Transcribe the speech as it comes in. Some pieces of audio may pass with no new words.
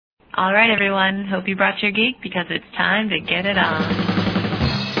All right, everyone. Hope you brought your geek because it's time to get it on.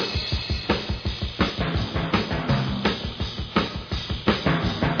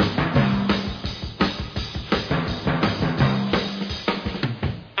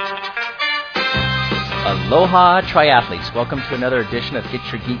 Aloha, triathletes. Welcome to another edition of Get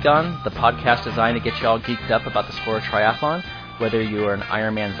Your Geek On, the podcast designed to get you all geeked up about the sport of triathlon, whether you are an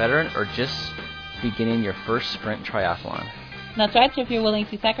Ironman veteran or just beginning your first sprint triathlon. That's right, so if you're willing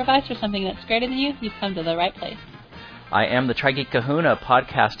to sacrifice for something that's greater than you, you've come to the right place. I am the Tri-Geek Kahuna,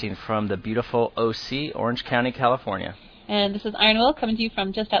 podcasting from the beautiful OC, Orange County, California. And this is Iron Wil, coming to you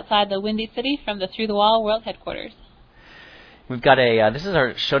from just outside the Windy City from the Through the Wall World Headquarters. We've got this is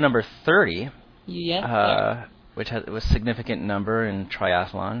our show number 30. Yes, sir. Which was a significant number in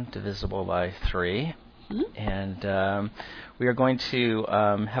triathlon, divisible by 3. Mm-hmm. And we are going to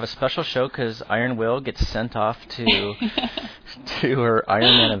have a special show because Iron Wil gets sent off to her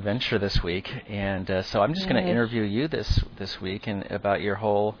Ironman adventure this week, and so I'm just going to interview you this week and about your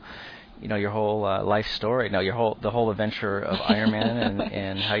whole life story. No, the whole adventure of Ironman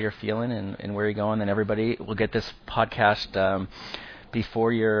and how you're feeling and where you're going. And everybody will get this podcast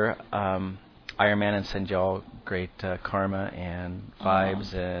before your Ironman and send you all great karma and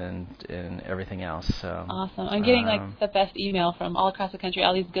vibes and everything else. So awesome! I'm getting the best email from all across the country.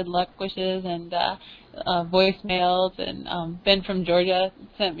 All these good luck wishes and voicemails. And Ben from Georgia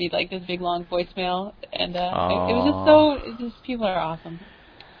sent me this big long voicemail, and it was just people are awesome.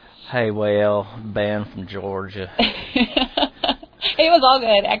 Hey, well, Ben from Georgia. It was all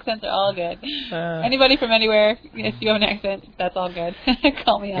good. Accents are all good. Anybody from anywhere, if you have an accent, that's all good.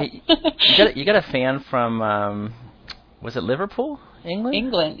 Call me up. Hey, you got a fan from, was it Liverpool, England?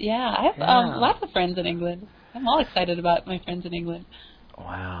 England, yeah. I have lots of friends in England. I'm all excited about my friends in England.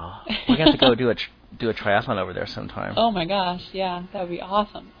 Wow. We're going to have to go do a triathlon over there sometime. Oh, my gosh, yeah. That would be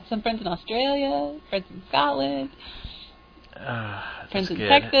awesome. Some friends in Australia, friends in Scotland, friends in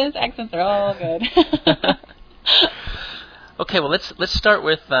Texas. Accents are all good. Okay, well let's start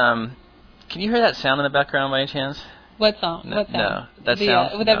with. Can you hear that sound in the background by any chance? What sound? No, what sound? No, that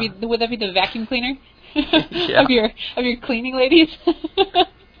sound. Would that be the vacuum cleaner? Yeah. of your cleaning ladies?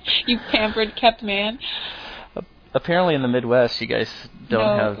 You pampered, kept man. Apparently, in the Midwest, you guys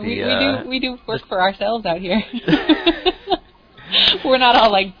don't have the. We do work for ourselves out here. We're not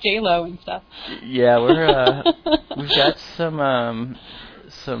all like J-Lo and stuff. Yeah, we've got some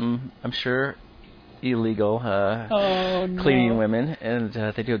I'm sure illegal cleaning women, and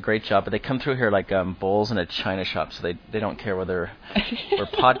they do a great job, but they come through here like bulls in a china shop, so they don't care whether we're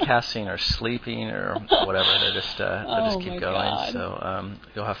podcasting or sleeping or whatever. They just keep going. God. So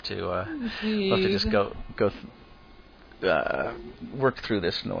you'll have to just go work through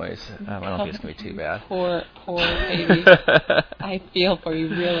this noise. I don't think it's gonna be too bad. Poor baby. I feel for you,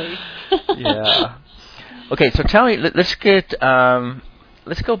 really. Yeah. Okay, so tell me. Let's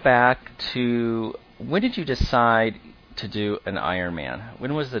go back to, when did you decide to do an Ironman?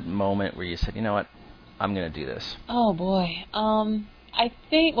 When was the moment where you said, you know what, I'm going to do this? Oh, boy. I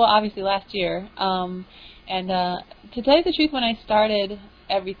think, obviously last year. And to tell you the truth, when I started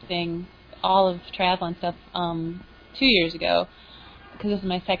everything, all of triathlon stuff, 2 years ago, because this is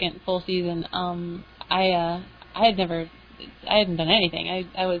my second full season, I hadn't done anything.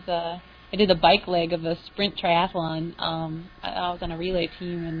 I did the bike leg of a sprint triathlon. I was on a relay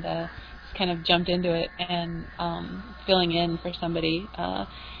team and just kind of jumped into it and filling in for somebody.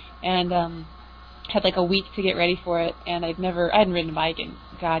 And had a week to get ready for it. And I hadn't ridden a bike in,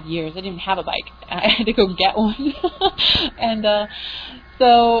 years. I didn't even have a bike. I had to go get one. And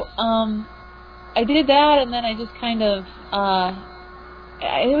so I did that, and then I just kind of,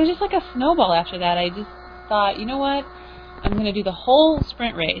 it was just like a snowball after that. I just thought, you know what? I'm going to do the whole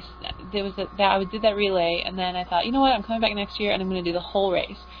sprint race. I did that relay, and then I thought, you know what, I'm coming back next year, and I'm going to do the whole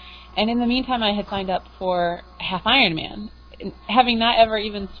race. And in the meantime, I had signed up for a half Ironman, having not ever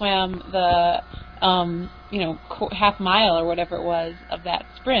even swam the, half mile or whatever it was of that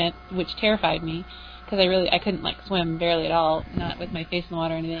sprint, which terrified me, because I couldn't swim barely at all, not with my face in the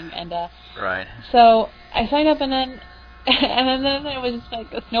water or anything. And right. So I signed up, and then it was just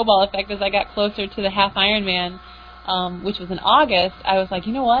like a snowball effect as I got closer to the half Ironman. Which was in August. I was like,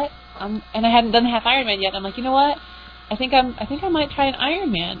 you know what? And I hadn't done the half Ironman yet. And I'm like, you know what? I think I might try an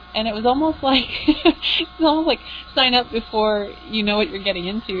Ironman. And it was almost like sign up before you know what you're getting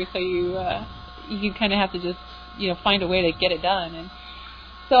into. So you kind of have to just find a way to get it done. And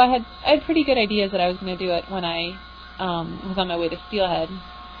so I had pretty good ideas that I was going to do it when I was on my way to Steelhead.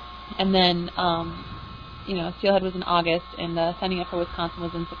 And then Steelhead was in August, and signing up for Wisconsin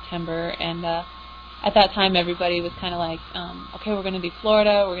was in September. And at that time, everybody was kind of like, okay, we're going to do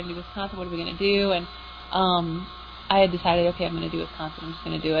Florida, we're going to do Wisconsin, what are we going to do? And I had decided, okay, I'm going to do Wisconsin, I'm just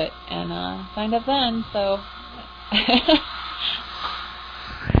going to do it, and signed up then, so.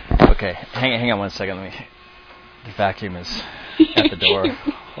 Okay, hang on 1 second, the vacuum is at the door.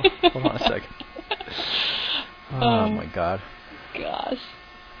 Hold on a second. Oh my God. Gosh.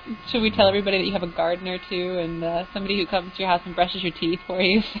 Should we tell everybody that you have a gardener too, and somebody who comes to your house and brushes your teeth for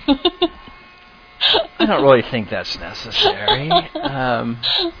you? I don't really think that's necessary. I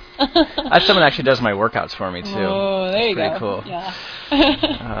have someone actually does my workouts for me too. Oh, there you go. Pretty cool. Yeah.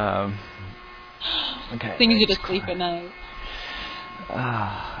 Okay. Sings you to sleep at night.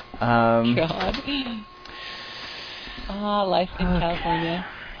 God. Life in California.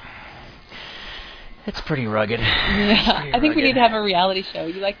 It's pretty rugged. Yeah, I think we need to have a reality show.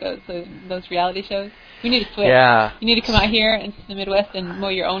 You like those reality shows? We need to switch. Yeah. You need to come out here into the Midwest and mow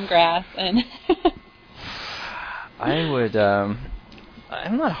your own grass. And I would. I'm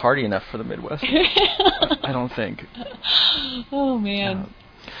not hardy enough for the Midwest. I don't think. Oh man.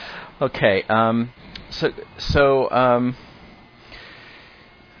 Okay. So.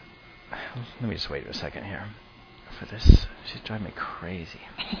 Let me just wait a second here for this. She's driving me crazy.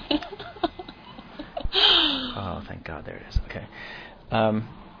 Oh, thank God, there it is. Okay.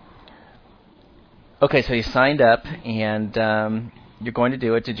 Okay, so you signed up, and you're going to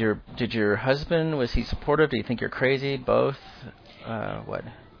do it. Did your husband, was he supportive? Do you think you're crazy? Both? What?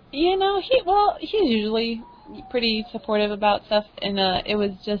 You know, he's usually pretty supportive about stuff, and I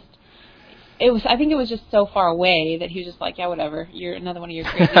think it was just so far away that he was just like, yeah, whatever. You're another one of your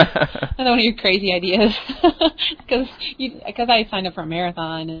crazy ideas. Because I signed up for a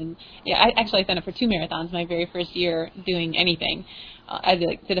marathon, and I signed up for 2 marathons my very first year doing anything. I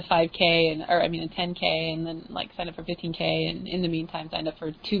did a 5K a 10K, and then signed up for 15K, and in the meantime signed up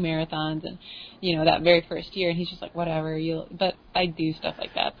for 2 marathons, and that very first year. And he's just like, whatever, but I do stuff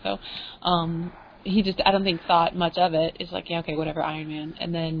like that. So, he just, I don't think, thought much of it. It's like, yeah, okay, whatever, Ironman.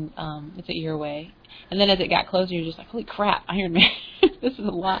 And then it's a year away. And then as it got closer, you're just like, holy crap, Ironman. This is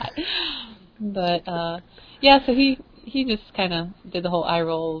a lot. But, so he just kind of did the whole eye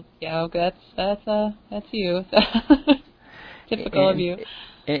roll. Yeah, okay, that's you. Typical of you.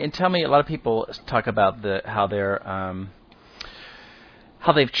 And tell me, a lot of people talk about how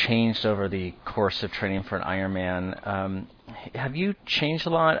they've changed over the course of training for an Ironman. Have you changed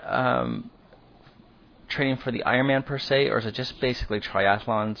a lot? Training for the Ironman per se, or is it just basically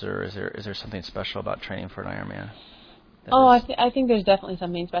triathlons, or is there something special about training for an Ironman? I think there's definitely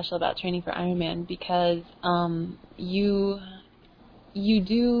something special about training for Ironman, because you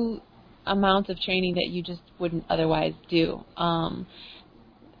do amounts of training that you just wouldn't otherwise do.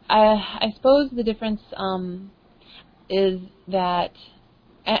 I suppose the difference is that,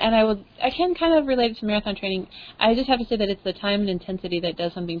 and I can kind of relate it to marathon training. I just have to say that it's the time and intensity that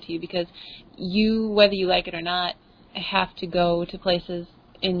does something to you, because you, whether you like it or not, have to go to places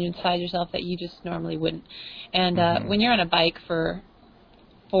inside yourself that you just normally wouldn't. And when you're on a bike for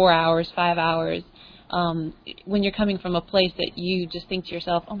 4 hours, 5 hours, when you're coming from a place that you just think to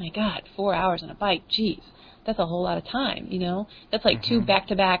yourself, oh my God, 4 hours on a bike, geez, that's a whole lot of time, That's like 2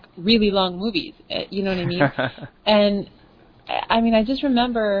 back-to-back really long movies, you know what I mean? And I just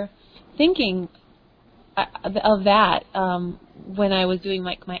remember thinking of that when I was doing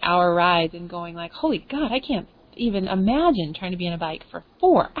my hour rides and going like, holy God, I can't even imagine trying to be on a bike for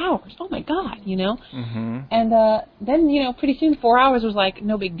 4 hours. Oh my God, Mm-hmm. And then, pretty soon 4 hours was like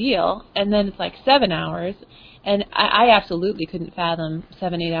no big deal. And then it's like 7 hours. And I absolutely couldn't fathom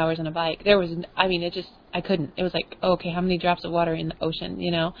 7-8 hours on a bike. I couldn't. It was like, okay, how many drops of water in the ocean,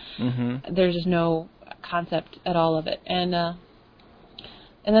 Mm-hmm. There's just no concept at all of it. And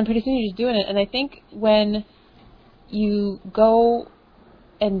then pretty soon you're just doing it. And I think when you go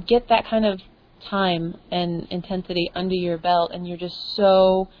and get that kind of time and intensity under your belt, and you're just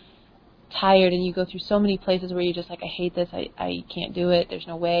so tired, and you go through so many places where you're just like, I hate this, I can't do it, there's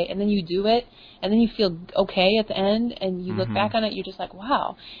no way, and then you do it, and then you feel okay at the end, and you look back on it, you're just like,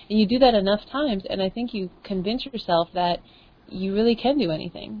 wow. And you do that enough times, and I think you convince yourself that you really can do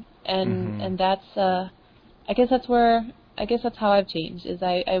anything. And that's I guess that's how I've changed, is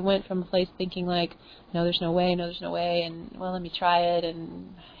I went from a place thinking like, no, there's no way, and well, let me try it,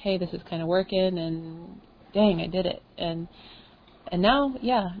 and hey, this is kind of working, and dang, I did it. And now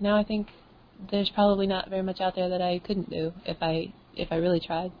I think there's probably not very much out there that I couldn't do if I really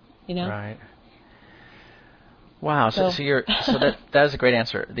tried, Right. Wow. So that is a great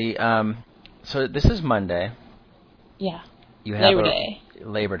answer. So this is Monday. Yeah. You have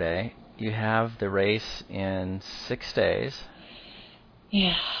Labor Day. You have the race in 6 days.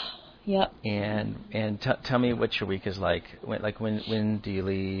 Yeah. Yep. And tell me what your week is like. When do you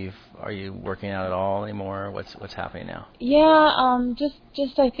leave? Are you working out at all anymore? What's happening now? Yeah.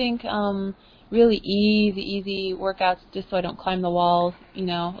 Just I think really easy workouts, just so I don't climb the walls.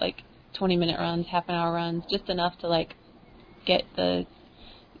 Like 20-minute runs, half-an-hour runs, just enough to like get the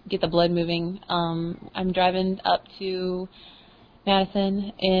blood moving. I'm driving up to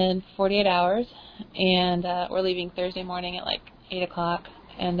Madison in 48 hours, and we're leaving Thursday morning at like 8 o'clock.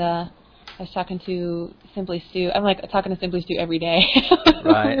 And I was talking to Simply Stu. I'm like talking to Simply Stu every day.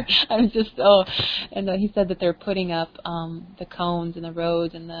 Right. I'm just and he said that they're putting up the cones and the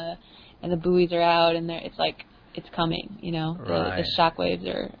roads, and the buoys are out, and it's coming. Right. The shock waves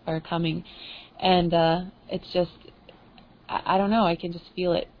are coming, and it's just I don't know. I can just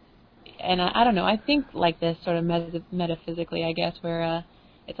feel it. And I don't know, I think like this sort of metaphysically, I guess, where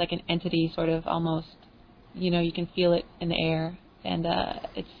it's like an entity sort of almost, you can feel it in the air, and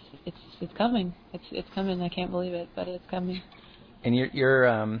it's coming. It's coming. I can't believe it, but it's coming. And you're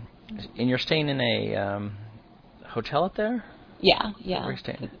staying in a hotel up there? Yeah. Where are you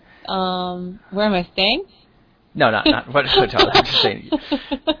staying? Where am I staying? No, not what hotel. I'm just saying.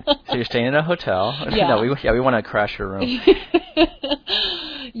 So you're staying in a hotel. Yeah. No, we want to crash your room.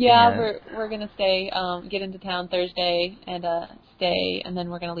 Yeah, we're gonna stay. Get into town Thursday and stay, and then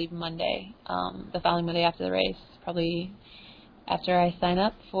we're gonna leave Monday. The following Monday after the race, probably after I sign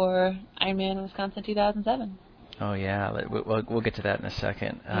up for Ironman Wisconsin 2007. Oh yeah, we'll get to that in a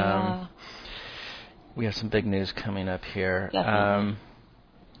second. Yeah. We have some big news coming up here. Definitely.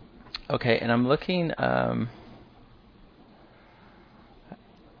 Okay, and I'm looking.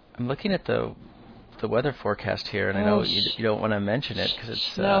 I'm looking at the weather forecast here, and I know you don't want to mention it because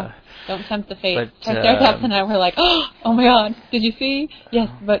it's no, don't tempt the fate. But, Sarah and I were like, oh my God, did you see? Yes,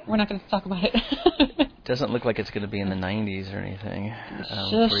 but we're not going to talk about it. Doesn't look like it's going to be in the 90s or anything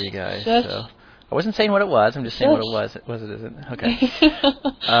Shush, for you guys. shush. So I wasn't saying what it was. I'm just saying what it was. It isn't.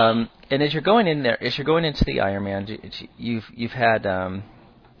 Okay. And as you're going in there, as you're going into the Ironman, you've had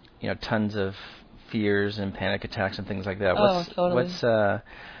tons of fears and panic attacks and things like that. Totally.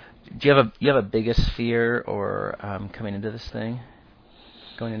 Do you have a biggest fear or going into this thing?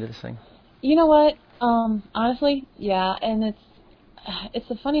 You know what? Honestly, yeah, and it's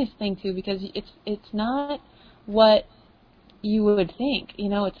the funniest thing too, because it's not what you would think.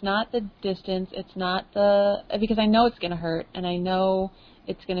 It's not the distance. It's not because I know it's going to hurt, and I know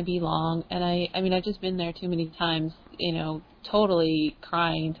it's going to be long, and I mean I've just been there too many times. Totally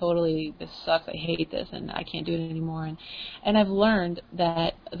crying, totally, this sucks, I hate this, and I can't do it anymore. And I've learned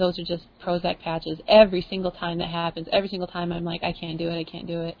that those are just Prozac patches. Every single time that happens, every single time I'm like, I can't do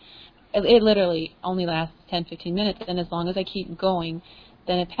it. It literally only lasts 10, 15 minutes, and as long as I keep going,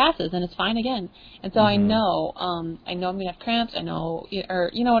 then it passes, and it's fine again. And so I know I'm going to have cramps, I know,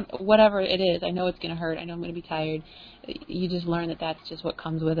 or, whatever it is, I know it's going to hurt, I know I'm going to be tired. You just learn that that's just what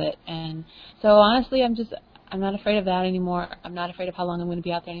comes with it. And so honestly, I'm not afraid of that anymore. I'm not afraid of how long I'm going to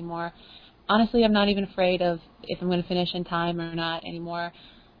be out there anymore. Honestly, I'm not even afraid of if I'm going to finish in time or not anymore.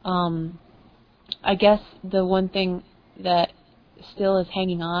 I guess the one thing that still is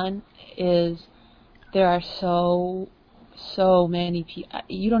hanging on is there are so many people.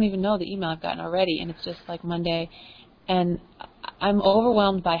 You don't even know the email I've gotten already, and it's just like Monday. And I'm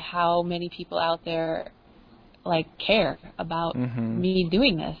overwhelmed by how many people out there care about me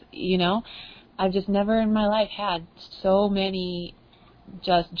doing this, I've just never in my life had so many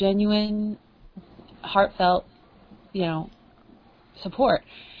just genuine, heartfelt, support.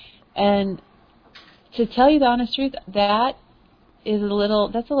 And to tell you the honest truth, that's a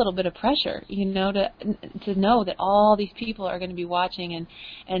little bit of pressure, to know that all these people are going to be watching,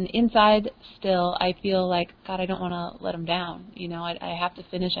 and inside still I feel like, God, I don't want to let them down. I have to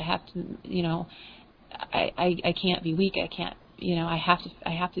finish. I have to, I can't be weak. I can't, I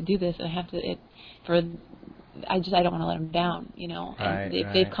have to do this, and I have to. I don't want to let them down, and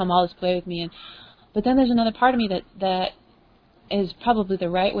they've come all this way with me, but then there's another part of me that is probably the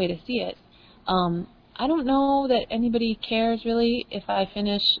right way to see it. I don't know that anybody cares really if I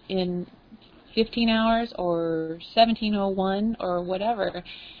finish in 15 hours or 17:01 or whatever,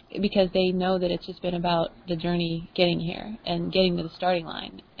 because they know that it's just been about the journey getting here and getting to the starting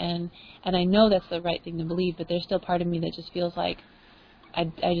line, and I know that's the right thing to believe, but there's still part of me that just feels like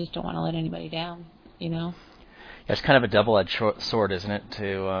I just don't want to let anybody down, Yeah, it's kind of a double-edged sword, isn't it?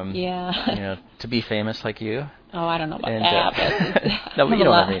 To be famous like you. Oh, I don't know about that. But no, but you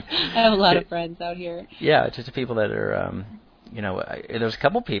know what I mean. I have a lot of friends out here. Yeah, just the people that are, there's a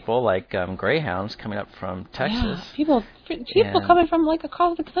couple people like Greyhounds coming up from Texas. Yeah, people coming from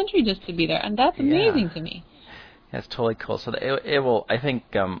across the country just to be there, and that's amazing to me. That's totally cool. So it will, I think,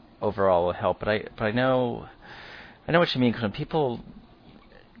 overall will help. But I know what you mean, because when people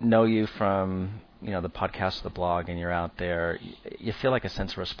know you from the podcast or the blog, and you're out there, you feel like a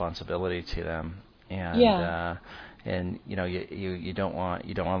sense of responsibility to them, and and you don't want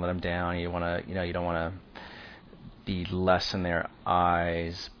to let them down. You want to you don't want to be less in their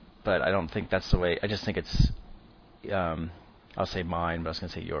eyes. But I don't think that's the way. I just think it's I'll say mine, but I was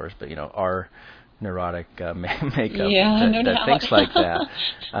going to say yours. But our neurotic makeup that thinks like that.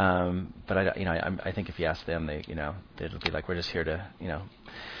 But I think if you ask them, they'll be like, we're just here to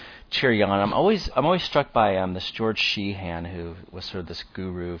cheer you on. I'm always struck by this George Sheehan, who was sort of this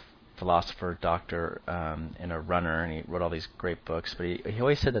guru, philosopher, doctor, and a runner, and he wrote all these great books. But he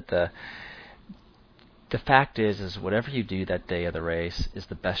always said that the fact is whatever you do that day of the race is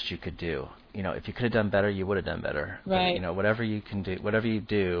the best you could do. If you could have done better, you would have done better. Right. But, whatever you can do, whatever you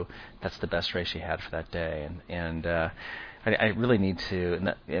do, that's the best race you had for that day. And I really need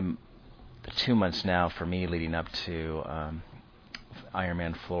to. In the 2 months now for me leading up to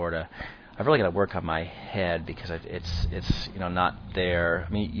Ironman Florida, I've really got to work on my head, because it's not there.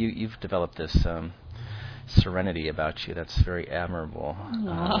 I mean, you've developed this serenity about you that's very admirable.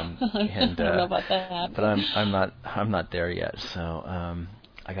 And, I don't know about that. But I'm not there yet. So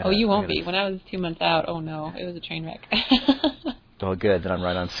I got. Oh, you won't be. When I was 2 months out, oh no, it was a train wreck. Well, good. Then I'm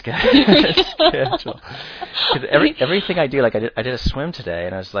right on schedule. Because everything I do, like I did a swim today,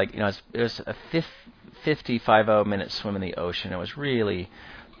 and I was like, it was a 50 minute swim in the ocean. It was really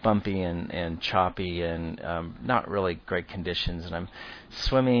bumpy and choppy and not really great conditions. And I'm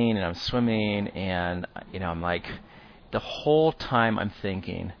swimming, and I'm like, the whole time I'm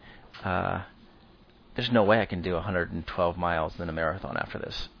thinking, there's no way I can do 112 miles in a marathon after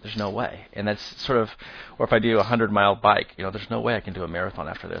this. There's no way. And that's sort of, or if I do a 100-mile bike, there's no way I can do a marathon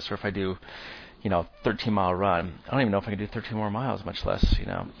after this. Or if I do, 13-mile run, I don't even know if I can do 13 more miles, much less,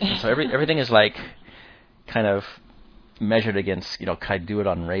 And so everything is like kind of measured against, can I do it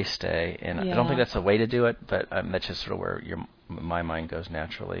on race day? And I don't think that's a way to do it, but that's just sort of where my mind goes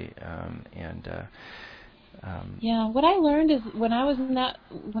naturally. What I learned is when I was in that,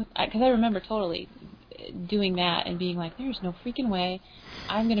 because I remember totally doing that and being like, there's no freaking way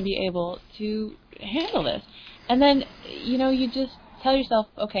I'm going to be able to handle this. And then, you just tell yourself,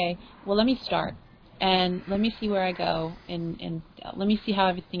 okay, well, let me start. And let me see where I go, and let me see how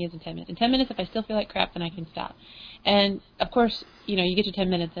everything is in 10 minutes. In 10 minutes, if I still feel like crap, then I can stop. And, of course, you get to 10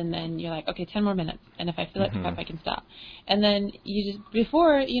 minutes, and then you're like, okay, 10 more minutes. And if I feel like crap, I can stop. And then you just,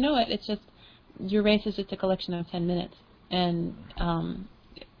 before you know it, it's just, your race is just a collection of 10 minutes. And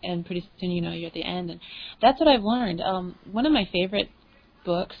pretty soon, you're at the end. And that's what I've learned. One of my favorite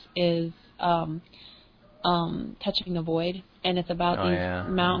books is Touching the Void. And it's about these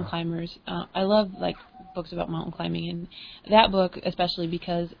mountain climbers. I love books about mountain climbing, and that book especially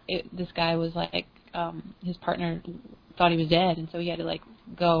because this guy was like his partner thought he was dead, and so he had to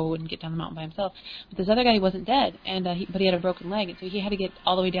go and get down the mountain by himself. But this other guy, he wasn't dead, and but he had a broken leg, and so he had to get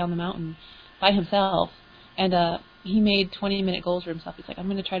all the way down the mountain by himself. And he made 20-minute goals for himself. He's like, I'm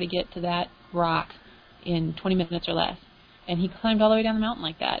going to try to get to that rock in 20 minutes or less, and he climbed all the way down the mountain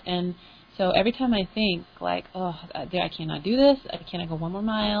like that. And so every time I think, I cannot do this, I cannot go one more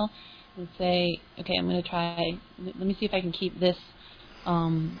mile, and say, okay, I'm going to try, let me see if I can keep this,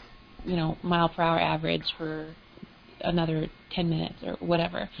 mile per hour average for another 10 minutes or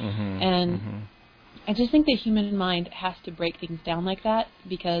whatever. I just think the human mind has to break things down like that,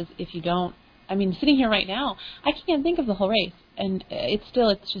 because if you don't, sitting here right now, I can't think of the whole race, and it's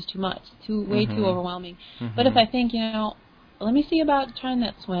just too much, way too overwhelming. But if I think, let me see about trying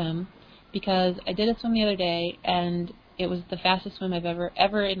that swim, because I did a swim the other day, and it was the fastest swim I've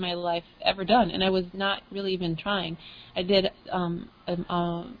ever in my life ever done, and I was not really even trying. I did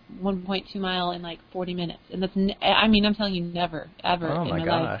 1.2 mile in 40 minutes, and that's I'm telling you, never ever in my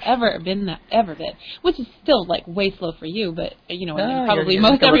life ever been, which is still way slow for you, but and probably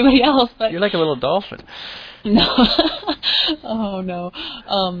most everybody else. But you're like a little dolphin. No, oh no.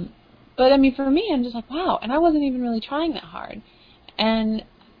 But for me, I'm just like, wow, and I wasn't even really trying that hard, and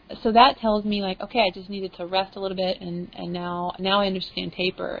so that tells me okay, I just needed to rest a little bit, and now I understand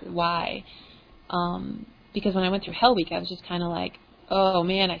taper, why. Because when I went through Hell Week, I was just kind of like, oh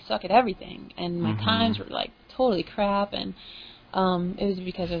man, I suck at everything, and my times were totally crap, and it was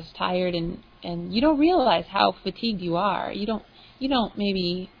because I was tired, and you don't realize how fatigued you are. You don't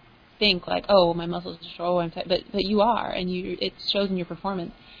maybe think oh, my muscles are sore, I'm tired, but you are, and it shows in your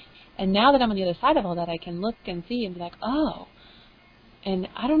performance. And now that I'm on the other side of all that, I can look and see and be like, oh. And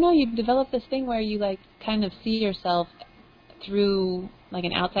I don't know, you develop this thing where you kind of see yourself through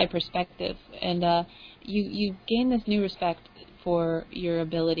an outside perspective, and you gain this new respect for your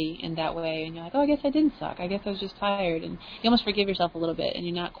ability in that way, and you're like, oh, I guess I didn't suck. I guess I was just tired, and you almost forgive yourself a little bit, and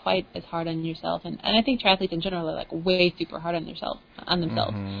you're not quite as hard on yourself. And I think triathletes in general are like way super hard on themselves.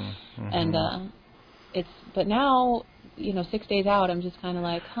 And but now, 6 days out, I'm just kind of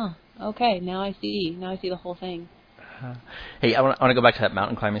like, okay, now I see the whole thing. Hey, I want to go back to that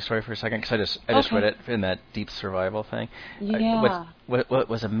mountain climbing story for a second, because I just read it in that deep survival thing. Yeah. What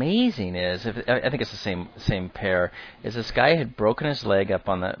was amazing is, I think it's the same pair, is this guy had broken his leg up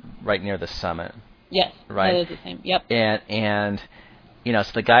on right near the summit. Yes. Right. That is the same. Yep. And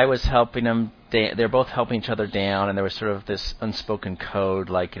so the guy was helping him. They're both helping each other down, and there was sort of this unspoken code,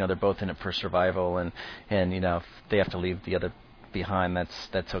 like they're both in it for survival, and if they have to leave the other behind,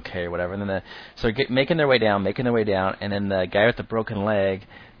 that's okay or whatever. And then making their way down, and then the guy with the broken leg,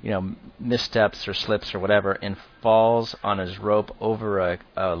 missteps or slips or whatever, and falls on his rope over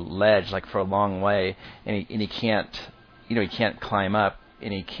a ledge, like for a long way, and he can't he can't climb up,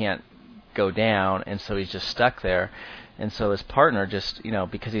 and he can't go down, and so he's just stuck there. And so his partner just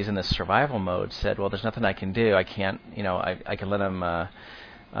because he's in this survival mode, said, well, there's nothing I can do. I can't I can let him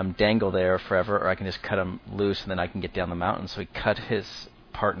dangle there forever, or I can just cut him loose and then I can get down the mountain. So he cut his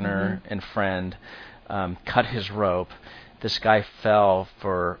partner and friend, cut his rope. This guy fell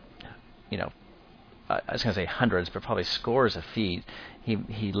for, I was going to say hundreds, but probably scores of feet.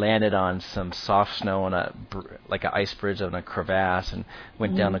 He landed on some soft snow on like an ice bridge on a crevasse, and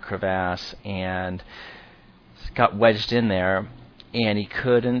went down the crevasse and got wedged in there, and he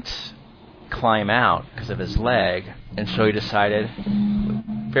couldn't climb out because of his leg, and so he decided,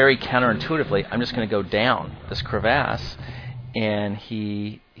 very counterintuitively, I'm just going to go down this crevasse. And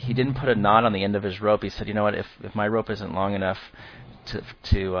he didn't put a knot on the end of his rope. He said, you know what, if my rope isn't long enough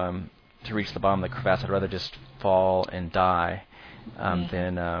to reach the bottom of the crevasse, I'd rather just fall and die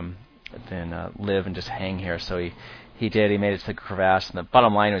than live and just hang here. So he did. He made it to the crevasse, and the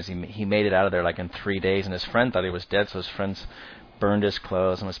bottom line was he made it out of there like in 3 days. And his friend thought he was dead, so his friends burned his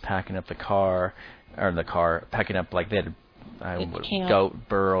clothes and was packing up packing up like they had goat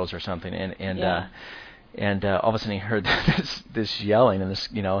burrows or something, and all of a sudden he heard this yelling, and this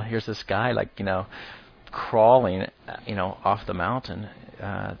here's this guy like crawling off the mountain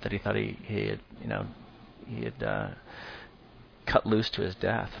that he thought he had cut loose to his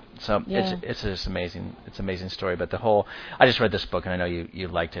death. So it's just amazing. It's an amazing story. But I just read this book, and I know you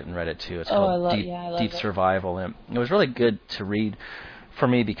liked it and read it too. It's called Deep Survival, and it was really good to read for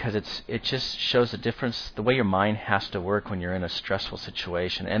me because it just shows the difference, the way your mind has to work when you're in a stressful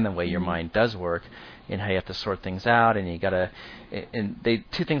situation, and the way your mind does work, and how you have to sort things out. And you gotta, and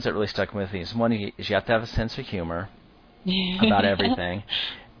two things that really stuck with me is, one is you have to have a sense of humor about everything,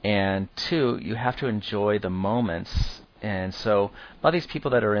 and two, you have to enjoy the moments. And so a lot of these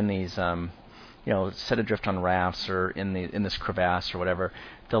people that are in these set adrift on rafts or in this crevasse or whatever,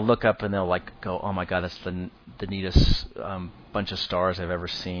 they'll look up and they'll go, oh my God, that's the neatest bunch of stars I've ever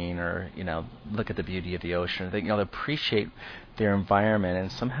seen, or look at the beauty of the ocean. They appreciate their environment,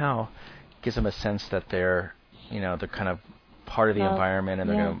 and somehow gives them a sense that they're kind of part of the environment,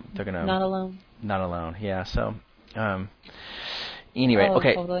 and they're gonna not alone. Yeah. So anyway,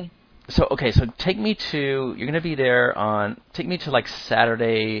 okay. Totally. So take me to, you're going to be there take me to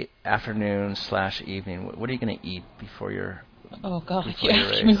Saturday afternoon / evening. What are you going to eat before your Oh God, you're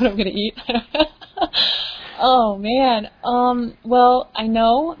asking me what I'm going to eat. Oh man. Well, I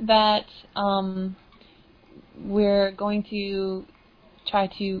know that we're going to try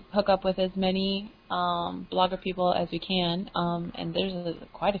to hook up with as many blogger people as we can, and there's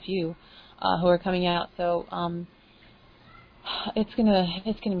quite a few who are coming out. So it's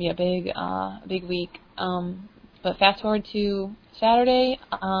gonna be a big week. But fast forward to Saturday.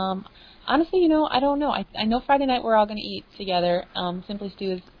 Honestly, I don't know. I know Friday night we're all gonna eat together. Simply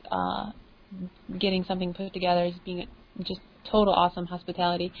Stew is getting something put together, is being just total awesome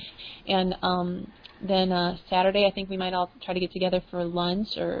hospitality. And then Saturday, I think we might all try to get together for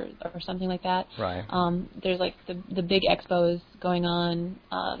lunch or something like that. Right. There's the big expos going on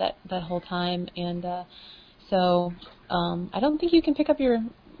that whole time, and so I don't think you can pick up your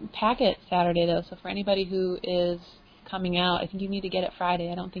packet Saturday though. So for anybody who is coming out, I think you need to get it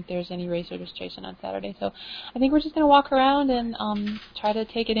Friday. I don't think there's any race registration on Saturday. So I think we're just going to walk around and try to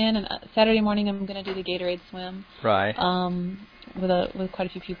take it in. And Saturday morning I'm going to do the Gatorade swim. Right. With quite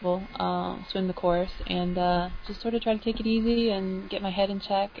a few people, swim the course, and just sort of try to take it easy and get my head in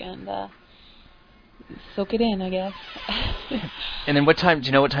check and soak it in, I guess. And then do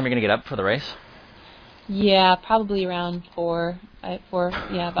you know what time you're going to get up for the race? Yeah, probably around 4.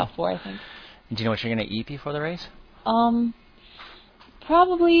 About 4, I think. Do you know what you're going to eat before the race?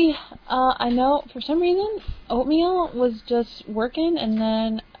 Probably, I know for some reason oatmeal was just working, and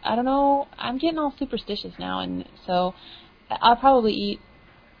then I don't know. I'm getting all superstitious now, and so I'll probably eat,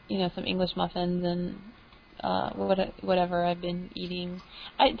 some English muffins and whatever I've been eating.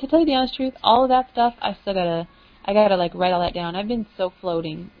 To tell you the honest truth, all of that stuff I gotta like write all that down. I've been so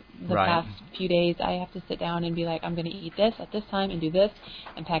floating the past few days. I have to sit down and be like, I'm going to eat this at this time and do this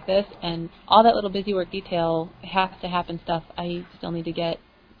and pack this, and all that little busy work detail has to happen stuff I still need to get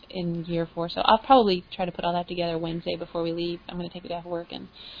in gear for. So I'll probably try to put all that together Wednesday before we leave. I'm going to take a day off work and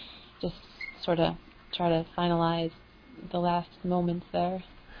just sort of try to finalize the last moments there.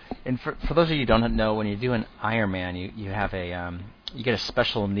 And for those of you who don't know, when you do an Ironman, you have you get a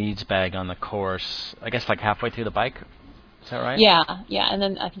special needs bag on the course, I guess like halfway through the bike. Is that right? Yeah, and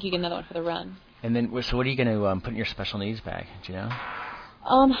then I think you get another one for the run. And then, so what are you going to put in your special needs bag? Do you know?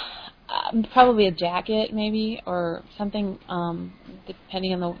 Probably a jacket, maybe, or something,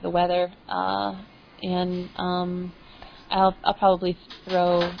 depending on the weather. And I'll probably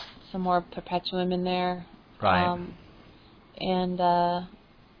throw some more Perpetuum in there. Right.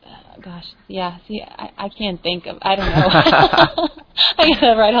 Gosh, yeah. See, I can't think of. I don't know. I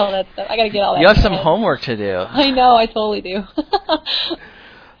gotta write all that stuff. I gotta get all that. You have some homework to do. I know. I totally do. Oh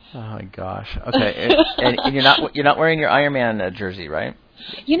my gosh. Okay, and you're not wearing your Ironman jersey, right?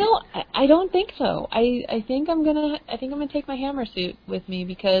 I don't think so. I think I'm gonna take my hammer suit with me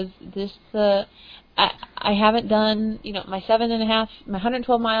because I haven't done, my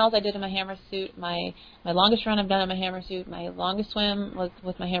 112 miles I did in my hammer suit. My longest run I've done in my hammer suit. My longest swim was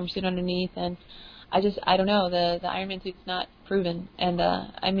with my hammer suit underneath, and I don't know, the Ironman suit's not proven. And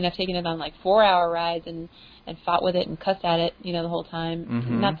I've taken it on like 4-hour rides and fought with it and cussed at it, the whole time.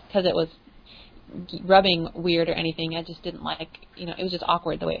 Mm-hmm. Not because it was rubbing weird or anything. I just didn't like, it was just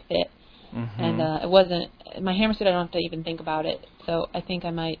awkward the way it fit. Mm-hmm. And it wasn't my hammer suit. I don't have to even think about it. So I think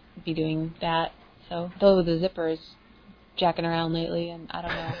I might be doing that. So though the zipper is jacking around lately, and I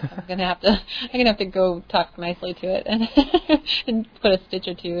don't know, I'm gonna have to go talk nicely to it and put a stitch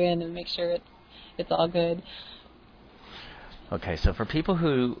or two in and make sure it's all good. Okay, so for people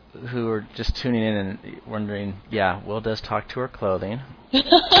who are just tuning in and wondering, yeah, Will does talk to her clothing.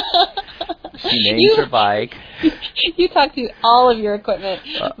 She names her bike. You talk to all of your equipment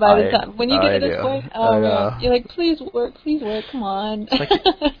by the time when you get to this point. Oh man, you're like, please work, come on.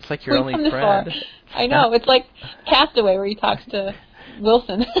 It's like your only friend. I know. It's like Castaway where he talks to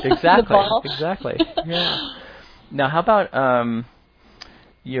Wilson. Exactly. The ball. Exactly. Yeah. Now, how about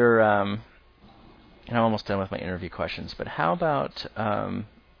your? And I'm almost done with my interview questions, but how about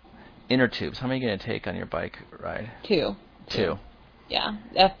inner tubes? How many are you going to take on your bike ride? 2. Yeah,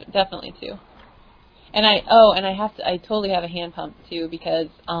 definitely 2. And I totally have a hand pump too because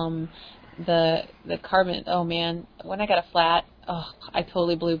the carbon. Oh man, when I got a flat, I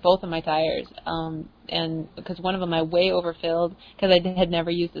totally blew both of my tires. And because one of them I way overfilled because I had never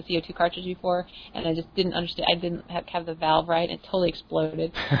used the CO2 cartridge before, and I just didn't understand. I didn't have the valve right, and it totally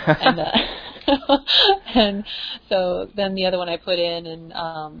exploded. And so then the other one I put in, and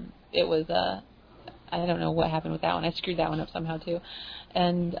it was I don't know what happened with that one. I screwed that one up somehow too,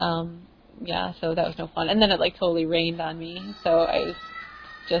 and yeah, so that was no fun. And then it like totally rained on me, so it was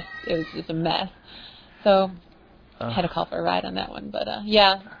just a mess. So I had to call for a ride on that one, but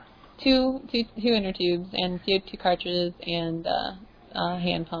yeah, two inner tubes and CO2 cartridges and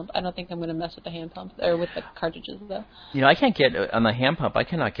hand pump. I don't think I'm going to mess with the hand pump or with the cartridges though. I can't get on the hand pump. I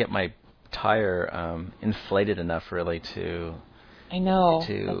cannot get my tire inflated enough really to. I know.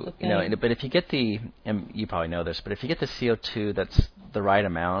 But if you get and you probably know this, but if you get the CO2 that's the right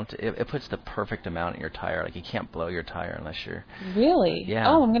amount, it puts the perfect amount in your tire. Like you can't blow your tire unless you're. Really? Yeah.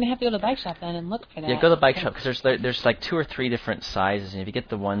 Oh, I'm going to have to go to the bike shop then and look for that. Yeah, go to the bike shop because there's like 2 or 3 different sizes, and if you get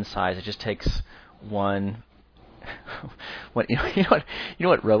the one size, it just takes one. You know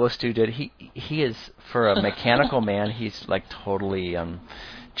what RoboStew did? He is, for a mechanical man, he's like totally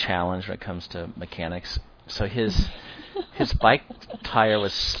challenged when it comes to mechanics. So his bike tire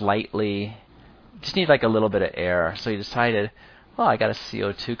was slightly, just needed like a little bit of air. So he decided, I got a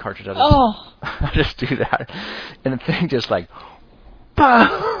CO2 cartridge. I'll just do that. And the thing just like,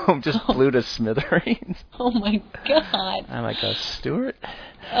 boom, just blew to smithereens. Oh my God. I'm like, Stuart?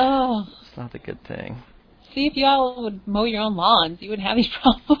 Oh. It's not a good thing. See, if you all would mow your own lawns, you wouldn't have these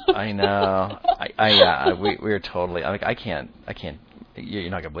problems. I know. We're totally, I can't, you're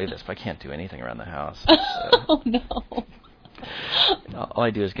not going to believe this, but I can't do anything around the house. So. Oh, no. All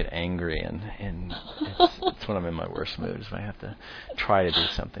I do is get angry, and it's when I'm in my worst mood is when I have to try to do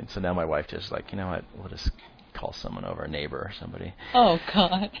something. So now my wife just like, you know what, we'll just call someone over, a neighbor or somebody. Oh,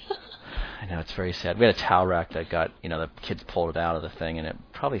 God. I know, it's very sad. We had a towel rack that got, the kids pulled it out of the thing, and it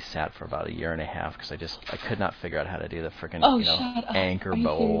probably sat for about a year and a half because I could not figure out how to do the freaking, anchor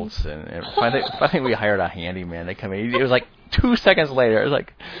bolts. And finally we hired a handyman to come in. It was like 2 seconds later. It was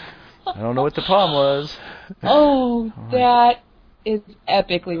like, I don't know what the problem was. Oh, that is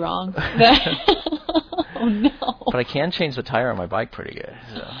epically wrong. Oh, no. But I can change the tire on my bike pretty good.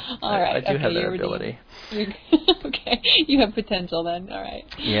 So All right. I do have that ability. Okay. You have potential then. All right.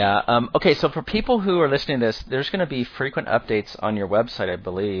 Yeah. Okay, so for people who are listening to this, there's going to be frequent updates on your website, I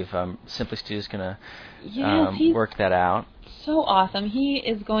believe. Simply Stu is going to work that out. So awesome. He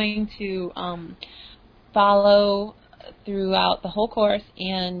is going to follow throughout the whole course,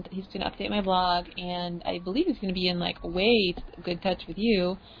 and he's going to update my blog, and I believe he's going to be in way good touch with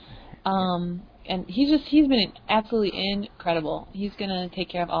you. And he's been absolutely incredible. He's going to take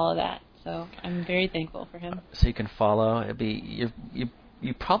care of all of that. So I'm very thankful for him. So you can follow. You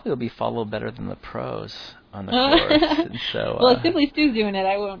probably will be followed better than the pros on the course. And so, well, if Simply Stu's doing it,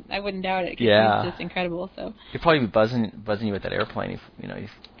 I wouldn't doubt it. 'Cause he's just incredible. So he'll probably be buzzing you with that airplane. Your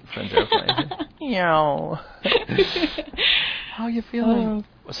friend's airplane. How you feeling?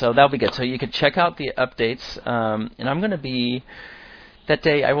 So that'll be good. So you can check out the updates. And I'm going to be. That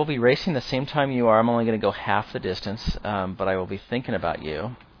day, I will be racing the same time you are. I'm only going to go half the distance, but I will be thinking about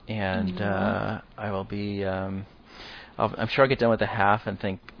you, and I will be. I'm sure I'll get done with the half and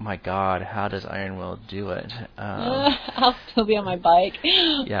think, my God, how does Iron Wil do it? I'll still be on my bike.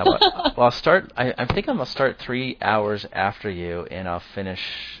 Yeah, well, I'll start. I think I'm going to start 3 hours after you, and I'll finish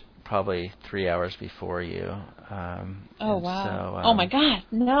probably 3 hours before you. Oh wow! So, oh my God!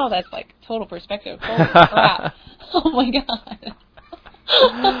 No, that's total perspective. Holy crap! Oh my God!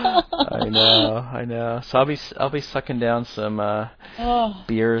 I know. So I'll be sucking down some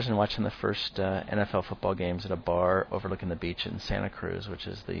beers and watching the first NFL football games at a bar overlooking the beach in Santa Cruz, which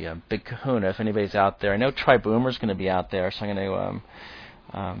is the Big Kahuna. If anybody's out there, I know Tri Boomer's going to be out there, so I'm going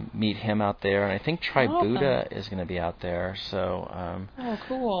to meet him out there, and I think Tri Buddha is going to be out there. So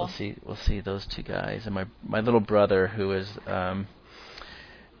cool. We'll see those two guys, and my little brother who is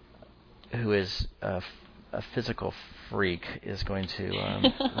a physical freak is going to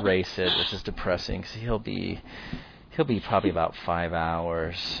race it, which is depressing because he'll be probably about 5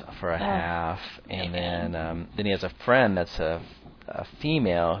 hours for a half, and then he has a friend that's a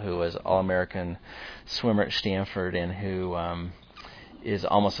female who was All-American swimmer at Stanford and who is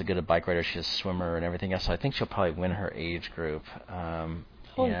almost as good a bike rider. She's a swimmer and everything else. So I think she'll probably win her age group and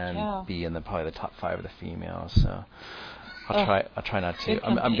be in probably the top 5 of the females. So I'll try not to.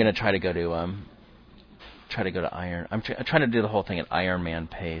 I'm going to try to go to Iron. I'm trying to do the whole thing at Ironman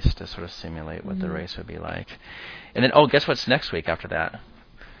pace to sort of simulate what the race would be like. And then, guess what's next week after that?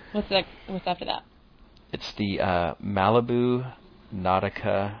 What's after that? It's the Malibu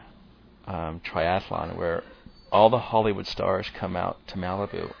Nautica Triathlon, where all the Hollywood stars come out to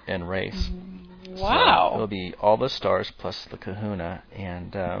Malibu and race. Wow! So it'll be all the stars plus the Kahuna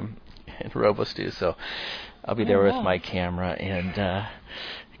and RoboStu. So I'll be there with my camera and.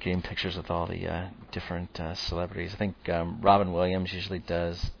 Getting pictures with all the different celebrities. I think Robin Williams usually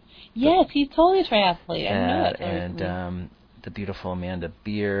does. Yes, he's totally a triathlete. I know that. And the beautiful Amanda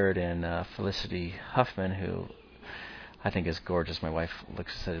Beard and Felicity Huffman, who I think is gorgeous. My wife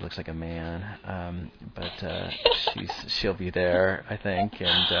said he looks like a man, but she'll be there, I think.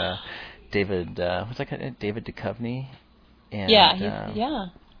 And David, what's that guy? David Duchovny. And,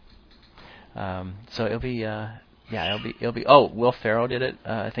 so it'll be. It'll be. Oh, Will Ferrell did it.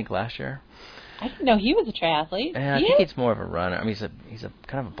 I think last year. I didn't know he was a triathlete. I think he's more of a runner. I mean, he's a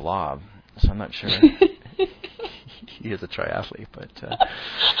kind of a blob, so I'm not sure he is a triathlete. But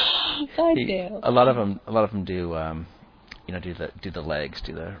a lot of them do. Do the legs,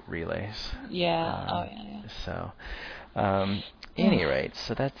 do the relays. Yeah. So, any rate,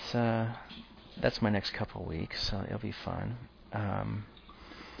 so that's my next couple of weeks. So it'll be fun.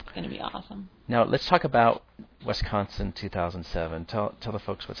 It's going to be awesome. Now, let's talk about Wisconsin 2007. Tell the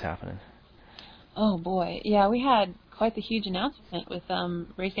folks what's happening. Oh, boy. Yeah, we had quite the huge announcement with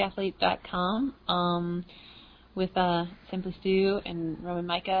raceathlete.com with Simply Stu and Roman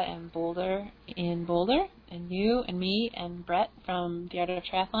Micah and Boulder, and you and me and Brett from The Art of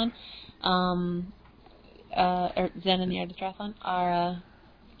Triathlon, or Zen and The Art of Triathlon, are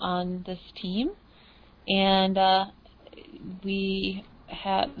on this team. And we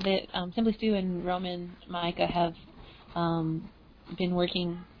have Simply Stu and Roman Micah have been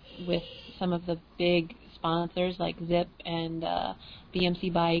working with some of the big sponsors like Zip and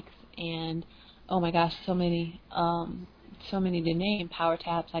BMC Bikes and oh my gosh, so many to name, Power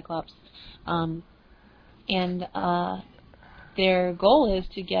Tap, Cyclops, and their goal is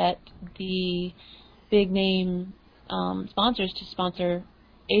to get the big name sponsors to sponsor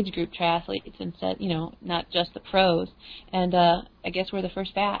age group triathletes instead, not just the pros. And I guess we're the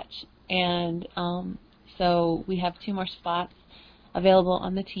first batch. And so we have 2 more spots available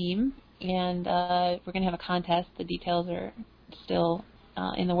on the team, and we're going to have a contest. The details are still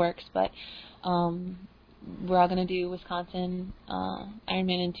in the works, but we're all going to do Wisconsin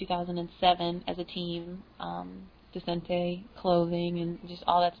Ironman in 2007 as a team, Decente clothing and just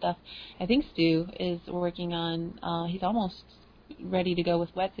all that stuff. I think Stu is working on, he's almost ready to go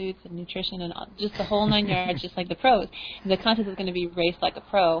with wetsuits and nutrition and just the whole 9 yards, just like the pros. And the contest is going to be raced like a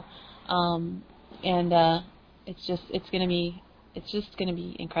pro, and it's just going to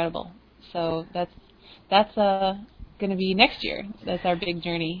be incredible. So that's going to be next year. That's our big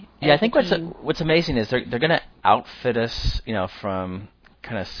journey. Yeah, I think what's amazing is they're going to outfit us, from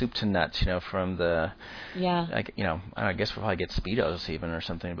kind of soup to nuts, from the I guess we'll probably get Speedos even or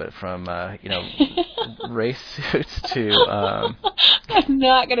something, but from race suits to I'm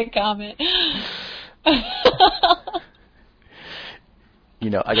not going to comment. I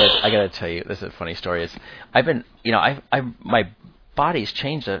got to tell you, this is a funny story. I've been, my body's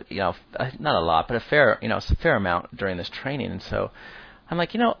changed not a lot, but a fair amount during this training, and so I'm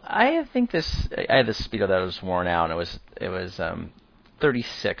like, I think I had this Speedo that was worn out, and it was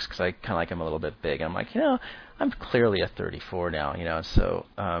 36 because I kind of like him a little bit big. And I'm like, I'm clearly a 34 now, so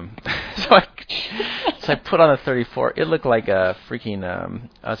so I put on a 34. It looked like a freaking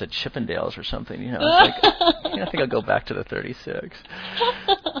I was at Chippendales or something, It's like, I think I'll go back to the 36.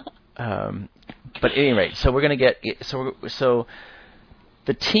 But at any rate, so we're gonna get so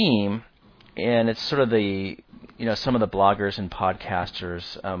the team, and it's sort of the some of the bloggers and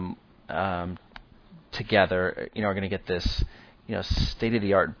podcasters together, are going to get this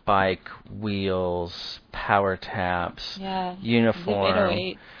state-of-the-art bike, wheels, power taps,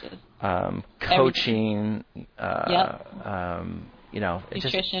 uniform, coaching,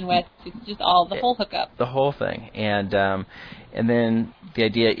 nutrition, wet, just all the whole hookup, the whole thing, and then the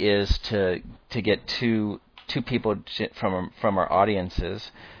idea is to get two people from our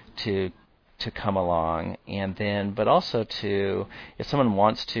audiences to come along, and then but also to, if someone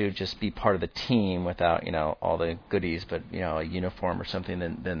wants to just be part of the team without all the goodies, but a uniform or something,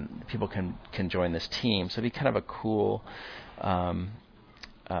 then people can join this team. So it'd be kind of a cool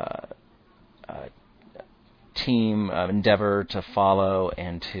team endeavor to follow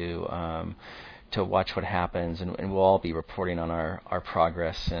and to watch what happens, and we'll all be reporting on our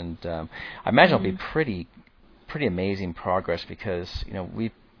progress, and I imagine it'll be pretty amazing progress, because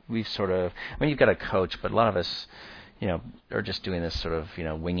we've sort of, you've got a coach, but a lot of us, are just doing this sort of,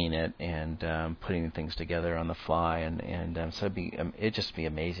 winging it and putting things together on the fly, and so it'd just be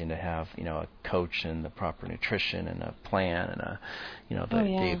amazing to have, a coach and the proper nutrition and a plan and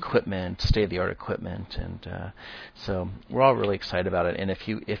the equipment, state-of-the-art equipment, and so we're all really excited about it. And if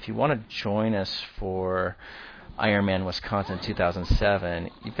you want to join us for Ironman Wisconsin 2007,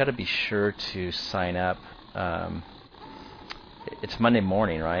 you've got to be sure to sign up. It's Monday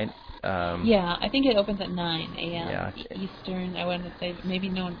morning, right? I think it opens at 9 a.m. Eastern. I wanted to say maybe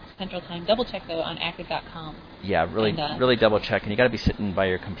no Central Time. Double check though on active.com. Yeah, really double check, and you got to be sitting by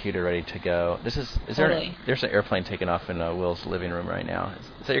your computer ready to go. There's an airplane taking off in Will's living room right now.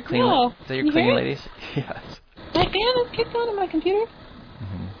 Is that your cleaning? No. Is that your cleaning ladies? Yes. My fan is kicked on my computer?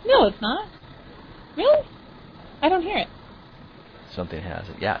 Mm-hmm. No, it's not. Really? I don't hear it. Something has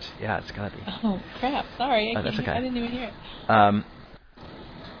it. Yeah, it's gotta be. Oh crap! Sorry, that's okay. I didn't even hear it.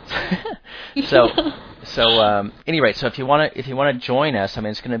 Anyway, so if you want to join us,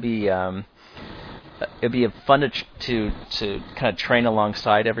 it's going to be it'd be fun to kind of train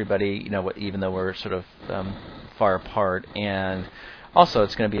alongside everybody, even though we're sort of far apart, and also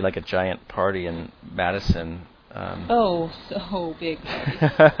it's going to be like a giant party in Madison. So big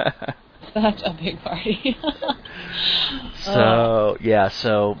party. Such a big party. So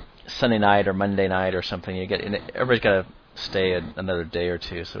Sunday night or Monday night or something, everybody's got to stay another day or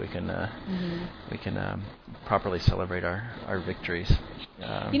two so we can properly celebrate our victories.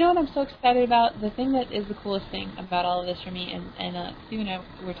 You know what I'm so excited about? The thing that is the coolest thing about all of this for me, and Steve and I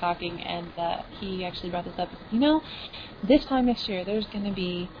were talking, and he actually brought this up. This time next year, there are going to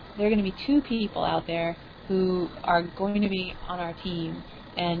be 2 people out there who are going to be on our team,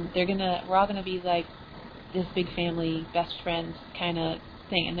 and we're all gonna be like this big family, best friends kind of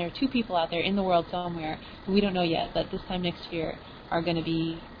thing. And there are 2 people out there in the world somewhere who we don't know yet, but this time next year are gonna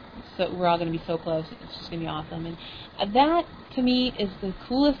be so we're all going to be so close. It's just going to be awesome. And that, to me, is the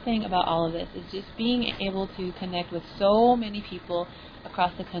coolest thing about all of this, is just being able to connect with so many people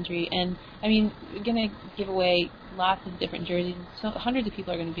across the country. And, I mean, we're going to give away lots of different jerseys. So hundreds of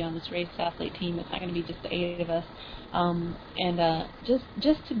people are going to be on this race athlete team. It's not going to be just the 8 of us.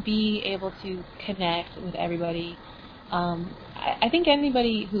 Just to be able to connect with everybody. I think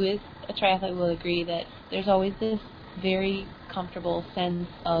anybody who is a triathlete will agree that there's always this very comfortable sense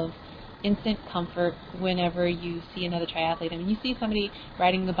of instant comfort whenever you see another triathlete. I mean, you see somebody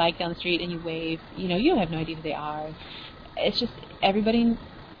riding the bike down the street and you wave. You know, you have no idea who they are. It's just everybody,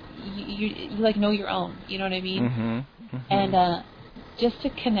 you like know your own. You know what I mean? Mm-hmm. Mm-hmm. And just to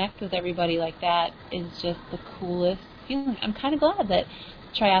connect with everybody like that is just the coolest feeling. I'm kind of glad that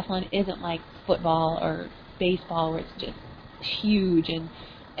triathlon isn't like football or baseball, where it's just huge and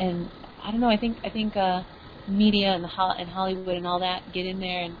I don't know. I think media and Hollywood and all that get in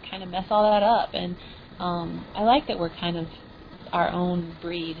there and kind of mess all that up. And I like that we're kind of our own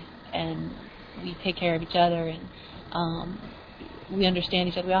breed and we take care of each other and we understand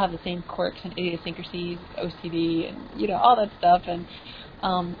each other. We all have the same quirks and idiosyncrasies, OCD, and all that stuff. And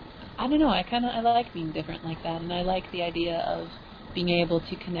I don't know. I like being different like that, and I like the idea of being able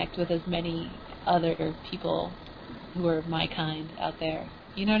to connect with as many other people who are my kind out there.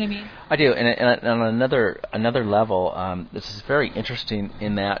 You know what I mean? I do, and on another level, this is very interesting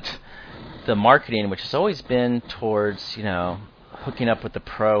in that the marketing, which has always been towards hooking up with the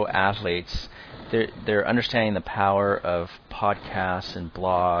pro athletes, they're understanding the power of podcasts and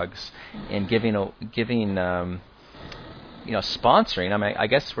blogs and giving sponsoring. I mean, I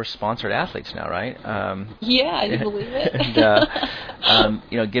guess we're sponsored athletes now, right? Yeah, I do believe it. And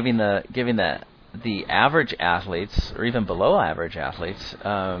giving the average athletes, or even below average athletes,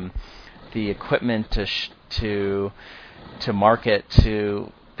 the equipment to market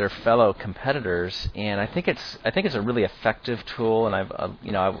to their fellow competitors, and I think it's a really effective tool. And I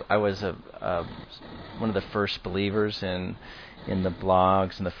was one of the first believers in the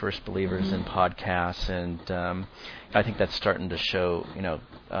blogs and the first believers in podcasts, and I think that's starting to show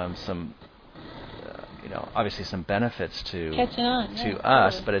some. Obviously some benefits to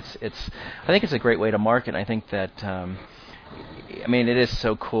us, but it's I think it's a great way to market. And I think that I mean, it is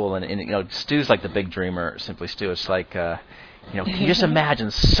so cool, and Stu's like the big dreamer. Simply Stu, it's like can you just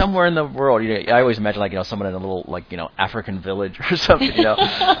imagine somewhere in the world? I always imagine like someone in a little African village or something,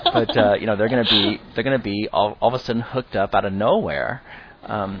 but they're gonna be all of a sudden hooked up out of nowhere,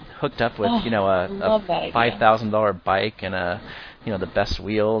 hooked up with a $5,000 bike and the best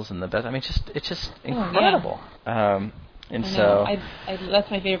wheels and the best. I mean, it's just incredible. And so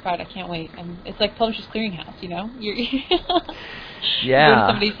that's my favorite part. I can't wait. It's like Publishers Clearinghouse. You're yeah. You go to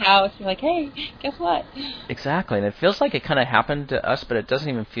somebody's house. You're like, hey, guess what? Exactly, and it feels like it kind of happened to us, but it doesn't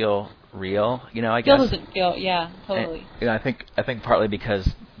even feel real. I Still guess. Doesn't feel. Yeah, totally. And, I think partly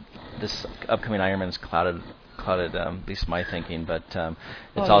because this upcoming Ironman's clouded at least my thinking, but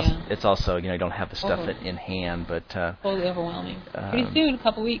it's also you don't have the stuff in hand, but totally overwhelming. Pretty soon, a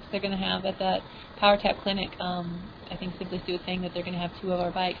couple weeks, they're going to have at that Power Tap clinic. I think Simply Stu was saying that they're going to have 2 of our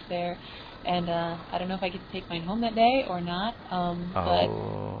bikes there, and I don't know if I get to take mine home that day or not. But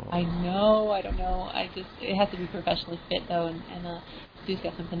I don't know. It has to be professionally fit though, and Stu's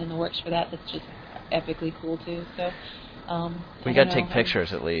got something in the works for that that's just epically cool too. So. We got to take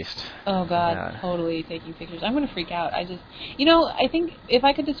pictures at least. Oh God, yeah. Totally taking pictures. I'm going to freak out. I think if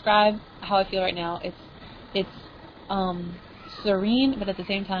I could describe how I feel right now, it's serene, but at the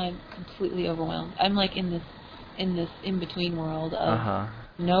same time completely overwhelmed. I'm like in this in-between world of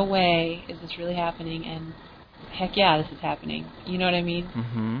no way is this really happening, and heck yeah, this is happening. You know what I mean?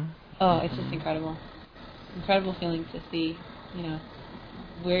 Mm-hmm. Oh, it's just incredible. Incredible feeling to see,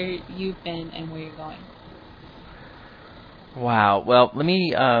 where you've been and where you're going. Wow. Well, let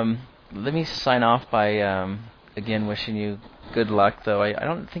me sign off by again wishing you good luck. Though I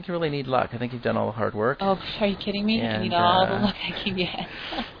don't think you really need luck. I think you've done all the hard work. Oh, are you kidding me? I need all the luck I can get.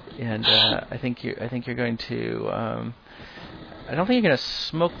 And I think you're going to. I don't think you're going to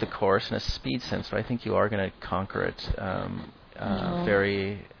smoke the course in a speed sense, but I think you are going to conquer it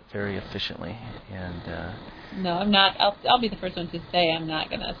very, very efficiently. And no, I'm not. I'll be the first one to say I'm not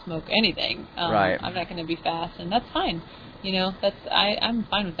going to smoke anything. Right. I'm not going to be fast, and that's fine. I'm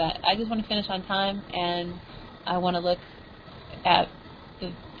fine with that. I just want to finish on time, and I want to look at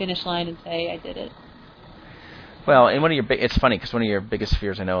the finish line and say I did it. Well, and it's funny because one of your biggest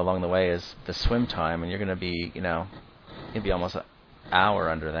fears I know along the way is the swim time, and you're going to be, you'll be almost an hour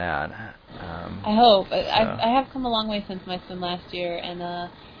under that. I hope. So. I have come a long way since my swim last year, and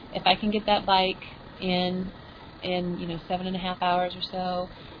if I can get that bike in 7.5 hours or so,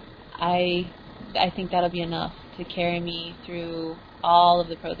 I think that'll be enough to carry me through all of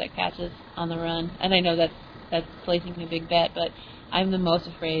the Prozac patches on the run. And I know that's placing a big bet, but I'm the most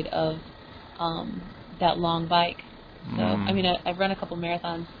afraid of that long bike. So I mean, I've run a couple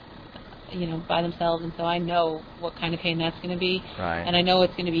marathons, by themselves, and so I know what kind of pain that's going to be. Right. And I know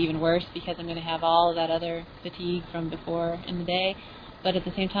it's going to be even worse because I'm going to have all of that other fatigue from before in the day. But at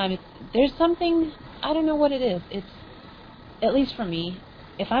the same time, there's something, I don't know what it is. It's, at least for me,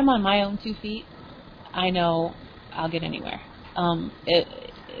 if I'm on my own 2 feet, I know I'll get anywhere.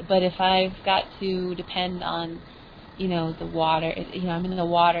 But if I've got to depend on, the water, I'm in the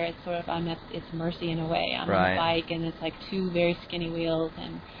water, it's sort of, I'm at its mercy in a way. I'm on the bike, and it's like 2 very skinny wheels,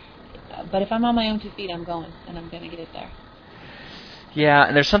 but if I'm on my own 2 feet, I'm going, and I'm going to get there. Yeah,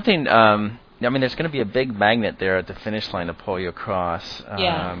 and there's something, there's going to be a big magnet there at the finish line to pull you across.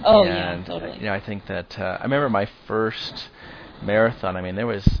 Yeah, totally. I think that, I remember my first marathon, I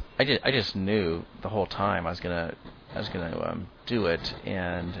just knew the whole time I was going to do it,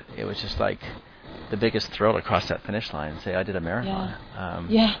 and it was just like the biggest thrill to cross that finish line and say I did a marathon.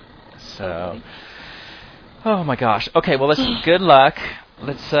 So, totally. Oh my gosh. Okay, well, listen, good luck.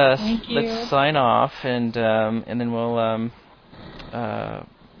 Let's sign off, and then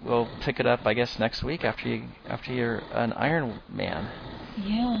we'll pick it up, I guess, next week after you're an Ironman.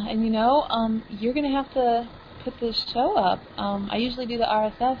 Yeah, and you're gonna have to put this show up. I usually do the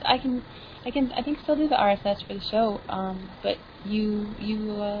RSS. I think still do the RSS for the show. But you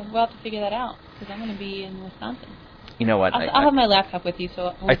will have to figure that out because I'm gonna be in Wisconsin. You know what? I'll have my laptop with you,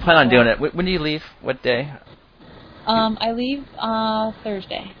 so I plan on doing it. When do you leave? What day? I leave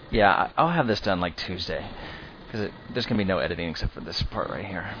Thursday. Yeah, I'll have this done like Tuesday, because there's going to be no editing except for this part right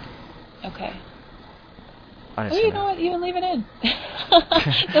here. Okay. You know what? You can leave it in.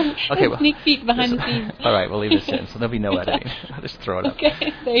 Okay, sneak peek behind the scenes. All right, we'll leave this in, so there's no editing. I'll just throw it up.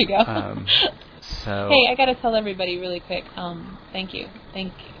 Okay, there you go. So. Hey, I got to tell everybody really quick. Thank you.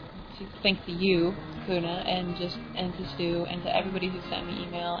 Thanks to you, Kahuna, and to Stu, and to everybody who sent me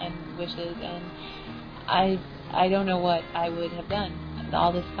email and wishes, and I don't know what I would have done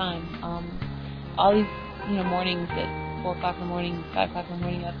all this time. All these mornings at 4 o'clock in the morning, 5 o'clock in the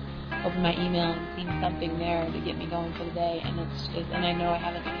morning, I've opened my email and seen something there to get me going for the day, and and I know I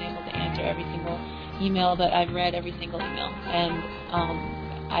haven't been able to answer every single email, but I've read every single email, and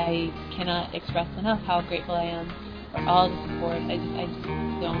I cannot express enough how grateful I am for all the support. I just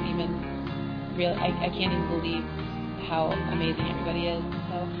don't even I can't even believe how amazing everybody is.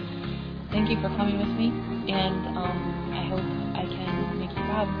 So thank you for coming with me, and I hope I can make you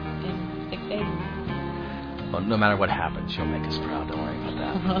proud in 6 days. Well, no matter what happens, you'll make us proud. Don't worry about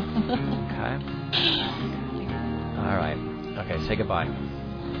that. Okay? All right. Okay, say goodbye.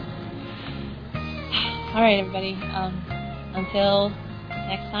 All right, everybody. Until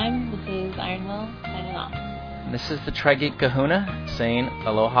next time, this is Iron Wil signing off. This is the Tri-Geek Kahuna saying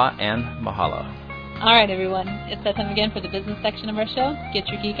aloha and mahalo. All right, everyone. It's that time again for the business section of our show. Get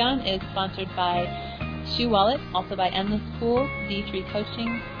Your Geek On is sponsored by Shoe Wallet, also by Endless Pool, D3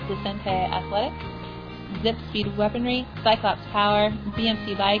 Coaching, Descente Athletics, Zip Speed Weaponry, Cyclops Power,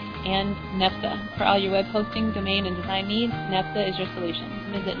 BMC Bikes, and NEPSA. For all your web hosting, domain, and design needs, NEPSA is your solution.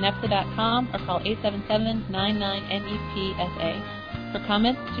 Visit NEPSA.com or call 877-99-NEPSA. For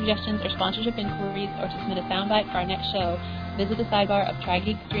comments, suggestions, or sponsorship inquiries, or to submit a soundbite for our next show, visit the sidebar of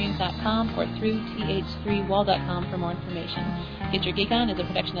TriGeekStreams.com or through th3wall.com for more information. Get Your Geek On is a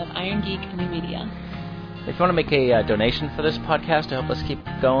production of Iron Geek New Media. If you want to make a donation for this podcast to help us keep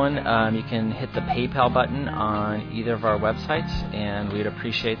going, you can hit the PayPal button on either of our websites, and we'd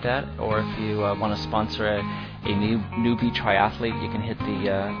appreciate that. Or if you want to sponsor a newbie triathlete, you can hit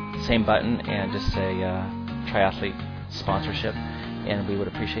the same button and just say triathlete sponsorship, and we would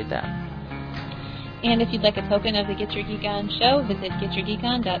appreciate that. And if you'd like a token of the Get Your Geek On show, visit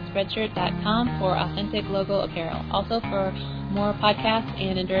getyourgeekon.spreadshirt.com for authentic logo apparel. Also, for more podcasts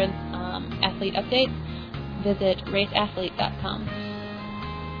and endurance athlete updates, visit raceathlete.com.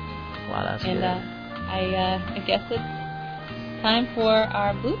 Wow, that's good. And I guess it's time for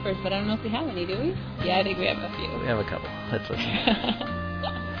our bloopers, but I don't know if we have any, do we? Yeah, I think we have a few. We have a couple. Let's listen.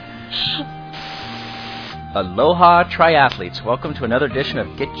 Aloha triathletes, welcome to another edition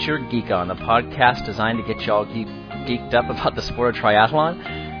of Get Your Geek On, the podcast designed to get you all geeked up about the sport of triathlon.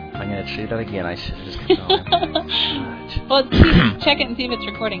 I'm going to treat that again. I should have just kept going. Well, please check it and see if it's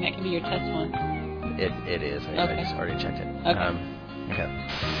recording. That can be your test one. It is. I just already checked it. Okay. Okay.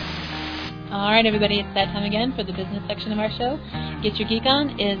 All right, everybody. It's that time again for the business section of our show. Get Your Geek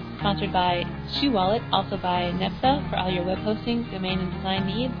On is sponsored by Shoe Wallet, also by NEPSA for all your web hosting, domain, and design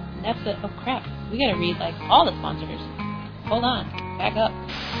needs. NEPSA, oh crap, we gotta read like all the sponsors. Hold on, back up.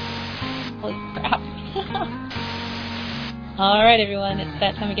 Holy crap. All right, everyone. It's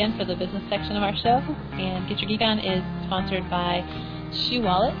that time again for the business section of our show. And Get Your Geek On is sponsored by Shoe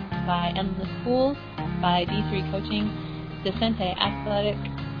Wallet, by Endless Schools, by D3 Coaching, Decente Athletic,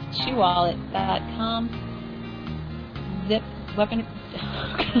 ShoeWallet.com, Zip Weapon.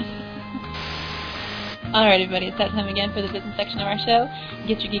 All right, everybody. It's that time again for the business section of our show.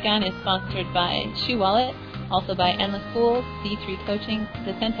 Get Your Geek On is sponsored by Shoe Wallet, also by Endless Schools, D3 Coaching,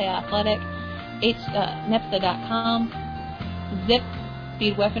 Decente Athletic, Nepsa.com, Zip,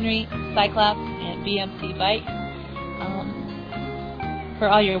 Speed Weaponry, Cyclops, and BMC Bike. For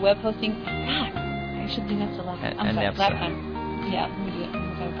all your web hosting, God, I should do Nepsa last time. I'm sorry, last time. Yeah, let me do it.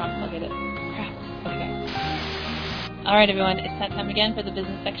 I promise I'll get it. Crap. Okay. All right, everyone. It's that time again for the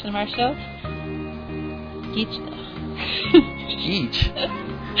business section of our show. Each. Each.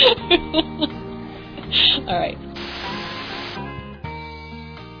 All right.